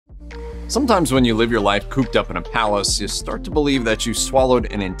Sometimes when you live your life cooped up in a palace, you start to believe that you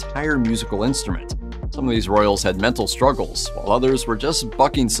swallowed an entire musical instrument. Some of these royals had mental struggles, while others were just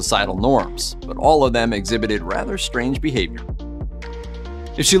bucking societal norms, but all of them exhibited rather strange behavior.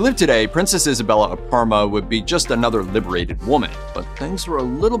 If she lived today, Princess Isabella of Parma would be just another liberated woman, but things were a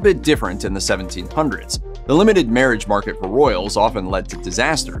little bit different in the 1700s. The limited marriage market for royals often led to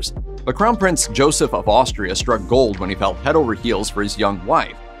disasters, but Crown Prince Joseph of Austria struck gold when he fell head over heels for his young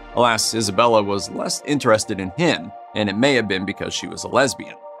wife. Alas, Isabella was less interested in him, and it may have been because she was a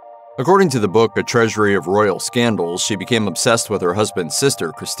lesbian. According to the book A Treasury of Royal Scandals, she became obsessed with her husband's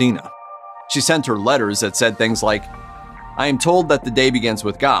sister, Christina. She sent her letters that said things like, "I am told that the day begins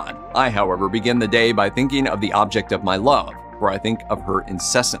with God. I, however, begin the day by thinking of the object of my love, for I think of her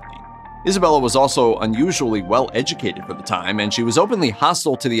incessantly." Isabella was also unusually well educated for the time, and she was openly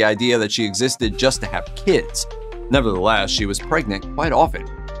hostile to the idea that she existed just to have kids. Nevertheless, she was pregnant quite often.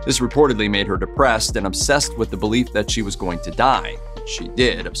 This reportedly made her depressed and obsessed with the belief that she was going to die. She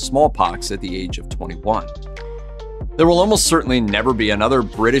did, of smallpox at the age of 21. There will almost certainly never be another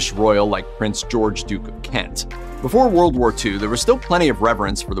British royal like Prince George, Duke of Kent. Before World War II, there was still plenty of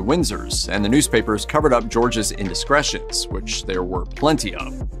reverence for the Windsors, and the newspapers covered up George's indiscretions, which there were plenty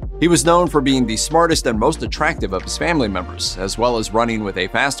of. He was known for being the smartest and most attractive of his family members, as well as running with a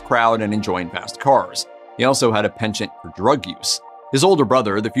fast crowd and enjoying fast cars. He also had a penchant for drug use. His older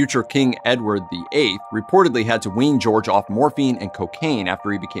brother, the future King Edward VIII, reportedly had to wean George off morphine and cocaine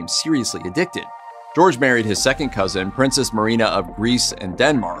after he became seriously addicted. George married his second cousin, Princess Marina of Greece and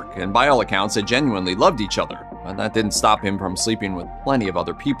Denmark, and by all accounts, they genuinely loved each other. But that didn't stop him from sleeping with plenty of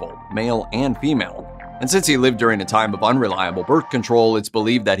other people, male and female. And since he lived during a time of unreliable birth control, it's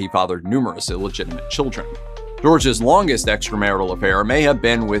believed that he fathered numerous illegitimate children. George's longest extramarital affair may have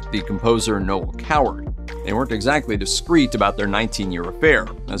been with the composer Noel Coward. They weren't exactly discreet about their 19-year affair,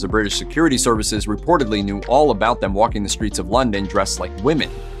 as the British security services reportedly knew all about them walking the streets of London dressed like women.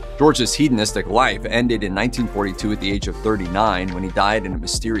 George's hedonistic life ended in 1942 at the age of 39 when he died in a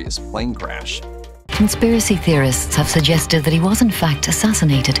mysterious plane crash. Conspiracy theorists have suggested that he was in fact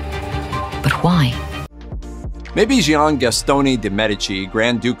assassinated. But why? Maybe Gian Gastone de' Medici,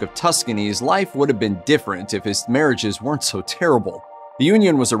 Grand Duke of Tuscany's life would have been different if his marriages weren't so terrible. The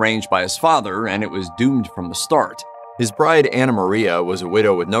union was arranged by his father, and it was doomed from the start. His bride, Anna Maria, was a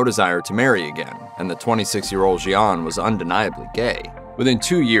widow with no desire to marry again, and the 26-year-old Gian was undeniably gay. Within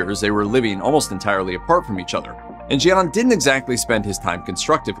 2 years, they were living almost entirely apart from each other, and Gian didn't exactly spend his time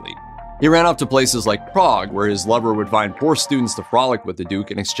constructively. He ran off to places like Prague, where his lover would find poor students to frolic with the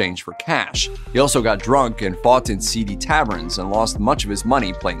Duke in exchange for cash. He also got drunk and fought in seedy taverns and lost much of his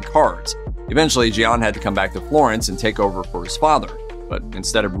money playing cards. Eventually, Gian had to come back to Florence and take over for his father. But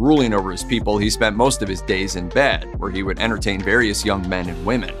instead of ruling over his people, he spent most of his days in bed, where he would entertain various young men and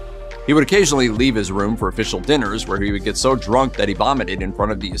women. He would occasionally leave his room for official dinners, where he would get so drunk that he vomited in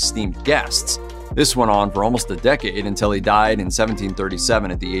front of the esteemed guests. This went on for almost a decade until he died in 1737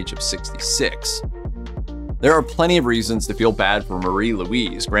 at the age of 66. There are plenty of reasons to feel bad for Marie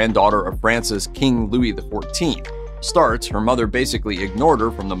Louise, granddaughter of France's King Louis XIV. To start, her mother basically ignored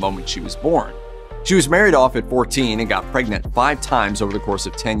her from the moment she was born. She was married off at 14 and got pregnant 5 times over the course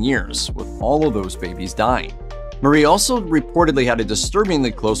of 10 years, with all of those babies dying. Marie also reportedly had a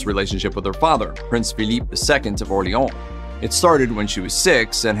disturbingly close relationship with her father, Prince Philippe II of Orléans. It started when she was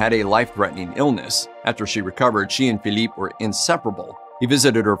 6 and had a life-threatening illness. After she recovered, she and Philippe were inseparable. He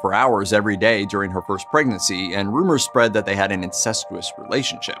visited her for hours every day during her first pregnancy, and rumors spread that they had an incestuous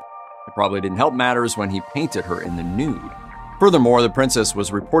relationship. It probably didn't help matters when he painted her in the nude. Furthermore, the princess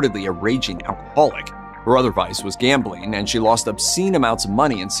was reportedly a raging alcoholic. Her other vice was gambling, and she lost obscene amounts of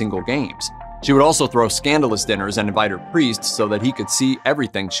money in single games. She would also throw scandalous dinners and invite her priest so that he could see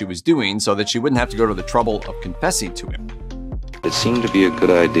everything she was doing so that she wouldn't have to go to the trouble of confessing to him. It seemed to be a good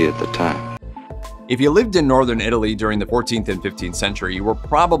idea at the time. If you lived in northern Italy during the 14th and 15th century, you were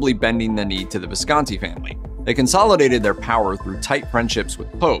probably bending the knee to the Visconti family. They consolidated their power through tight friendships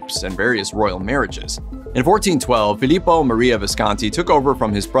with popes and various royal marriages. In 1412, Filippo Maria Visconti took over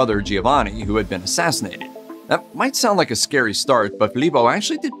from his brother Giovanni, who had been assassinated. That might sound like a scary start, but Filippo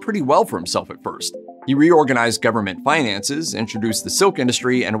actually did pretty well for himself at first. He reorganized government finances, introduced the silk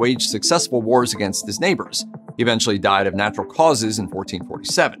industry, and waged successful wars against his neighbors. He eventually died of natural causes in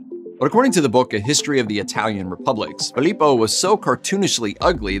 1447. But according to the book A History of the Italian Republics, Filippo was so cartoonishly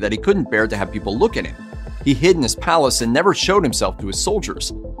ugly that he couldn't bear to have people look at him. He hid in his palace and never showed himself to his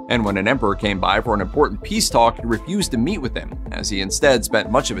soldiers. And when an emperor came by for an important peace talk, he refused to meet with them, as he instead spent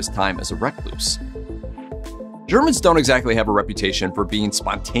much of his time as a recluse. Germans don't exactly have a reputation for being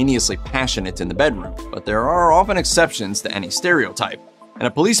spontaneously passionate in the bedroom, but there are often exceptions to any stereotype. And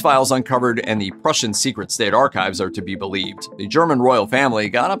if police files uncovered in the Prussian secret state archives are to be believed, the German royal family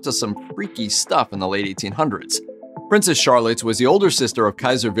got up to some freaky stuff in the late 1800s. Princess Charlotte was the older sister of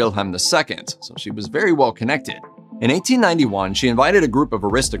Kaiser Wilhelm II, so she was very well connected. In 1891, she invited a group of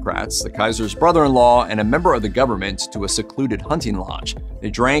aristocrats, the Kaiser's brother-in-law, and a member of the government to a secluded hunting lodge. They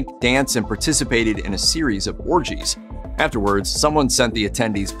drank, danced, and participated in a series of orgies. Afterwards, someone sent the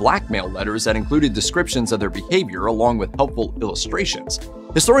attendees blackmail letters that included descriptions of their behavior along with helpful illustrations.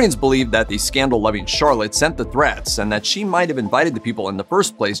 Historians believe that the scandal-loving Charlotte sent the threats and that she might have invited the people in the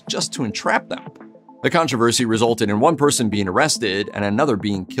first place just to entrap them. The controversy resulted in one person being arrested and another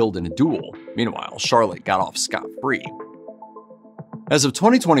being killed in a duel. Meanwhile, Charlotte got off scot-free. As of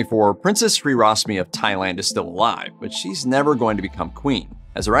 2024, Princess Srirasmi of Thailand is still alive, but she's never going to become queen,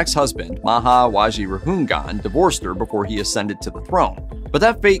 as her ex-husband, Maha Vajiralongkorn, divorced her before he ascended to the throne. But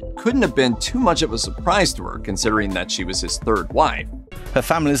that fate couldn't have been too much of a surprise to her, considering that she was his third wife. Her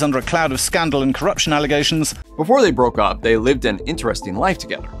family is under a cloud of scandal and corruption allegations. Before they broke up, they lived an interesting life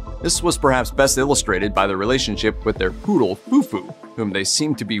together. This was perhaps best illustrated by their relationship with their poodle, Fufu, whom they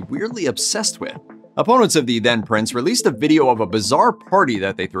seemed to be weirdly obsessed with. Opponents of the then prince released a video of a bizarre party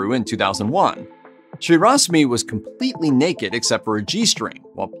that they threw in 2001. Srirasmi was completely naked except for a G-string,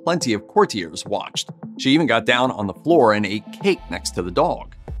 while plenty of courtiers watched. She even got down on the floor and ate cake next to the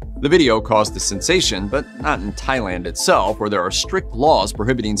dog. The video caused a sensation, but not in Thailand itself, where there are strict laws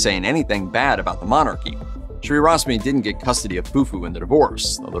prohibiting saying anything bad about the monarchy. Srirasmi didn't get custody of Fufu in the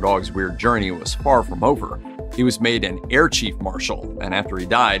divorce, though the dog's weird journey was far from over. He was made an Air Chief Marshal, and after he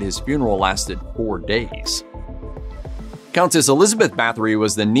died, his funeral lasted 4 days. Countess Élisabeth Bathory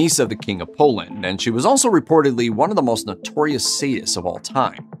was the niece of the King of Poland, and she was also reportedly one of the most notorious sadists of all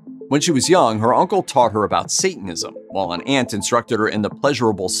time. When she was young, her uncle taught her about Satanism, while an aunt instructed her in the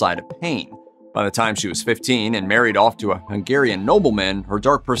pleasurable side of pain. By the time she was 15 and married off to a Hungarian nobleman, her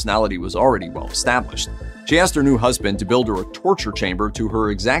dark personality was already well established. She asked her new husband to build her a torture chamber to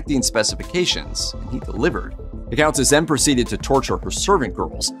her exacting specifications, and he delivered. The Countess then proceeded to torture her servant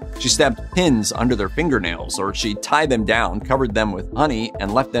girls. She stabbed pins under their fingernails, or she'd tie them down, covered them with honey,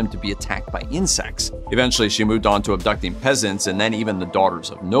 and left them to be attacked by insects. Eventually, she moved on to abducting peasants and then even the daughters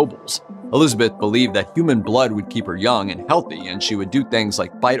of nobles. Elizabeth believed that human blood would keep her young and healthy, and she would do things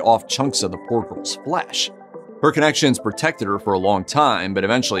like bite off chunks of the poor girl's flesh. Her connections protected her for a long time, but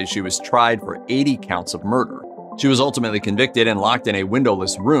eventually she was tried for 80 counts of murder. She was ultimately convicted and locked in a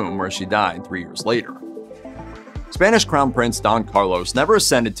windowless room where she died 3 years later. Spanish Crown Prince Don Carlos never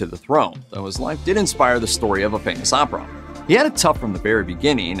ascended to the throne, though his life did inspire the story of a famous opera. He had it tough from the very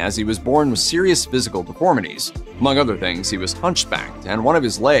beginning, as he was born with serious physical deformities. Among other things, he was hunchbacked, and one of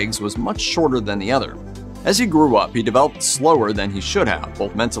his legs was much shorter than the other. As he grew up, he developed slower than he should have,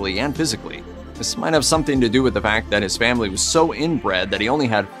 both mentally and physically. This might have something to do with the fact that his family was so inbred that he only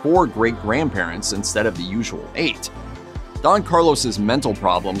had 4 great-grandparents instead of the usual 8. Don Carlos's mental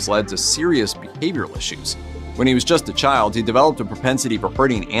problems led to serious behavioral issues. When he was just a child, he developed a propensity for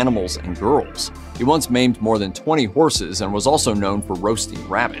hurting animals and girls. He once maimed more than 20 horses and was also known for roasting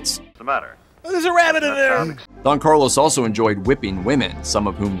rabbits. What's the matter? Oh, there's a rabbit in there! Don Carlos also enjoyed whipping women, some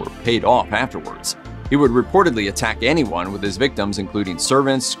of whom were paid off afterwards. He would reportedly attack anyone, with his victims including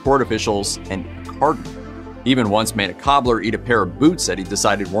servants, court officials, and a cardinal. He even once made a cobbler eat a pair of boots that he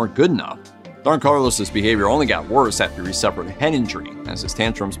decided weren't good enough. Don Carlos's behavior only got worse after he suffered a head injury, as his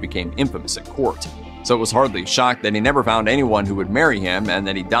tantrums became infamous at court. So it was hardly a shock that he never found anyone who would marry him and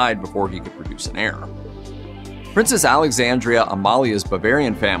that he died before he could produce an heir. Princess Alexandra Amalia's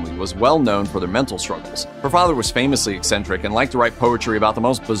Bavarian family was well known for their mental struggles. Her father was famously eccentric and liked to write poetry about the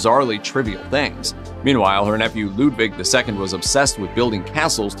most bizarrely trivial things. Meanwhile, her nephew Ludwig II was obsessed with building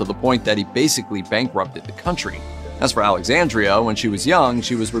castles to the point that he basically bankrupted the country. As for Alexandria, when she was young,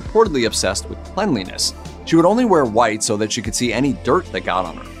 she was reportedly obsessed with cleanliness. She would only wear white so that she could see any dirt that got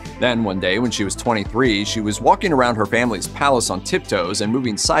on her. Then, one day, when she was 23, she was walking around her family's palace on tiptoes and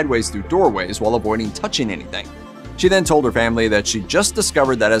moving sideways through doorways while avoiding touching anything. She then told her family that she'd just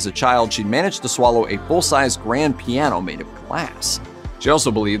discovered that as a child she'd managed to swallow a full-size grand piano made of glass. She also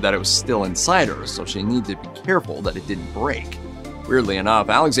believed that it was still inside her, so she needed to be careful that it didn't break. Weirdly enough,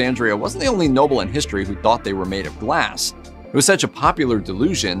 Alexandria wasn't the only noble in history who thought they were made of glass. It was such a popular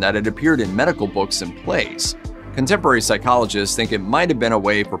delusion that it appeared in medical books and plays. Contemporary psychologists think it might have been a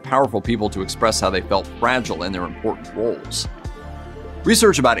way for powerful people to express how they felt fragile in their important roles.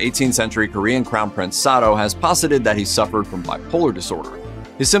 Research about 18th century Korean Crown Prince Sado has posited that he suffered from bipolar disorder.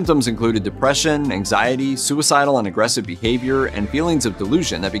 His symptoms included depression, anxiety, suicidal and aggressive behavior, and feelings of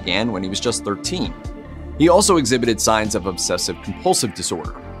delusion that began when he was just 13. He also exhibited signs of obsessive-compulsive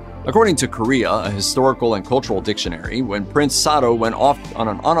disorder. According to Korea, a historical and cultural dictionary, when Prince Sado went off on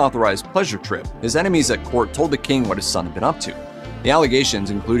an unauthorized pleasure trip, his enemies at court told the king what his son had been up to. The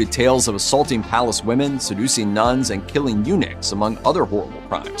allegations included tales of assaulting palace women, seducing nuns, and killing eunuchs, among other horrible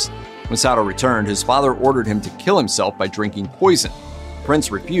crimes. When Sado returned, his father ordered him to kill himself by drinking poison. The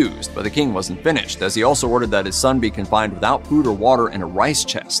prince refused, but the king wasn't finished, as he also ordered that his son be confined without food or water in a rice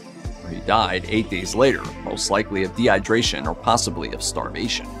chest, where he died 8 days later, most likely of dehydration or possibly of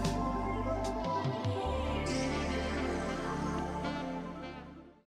starvation.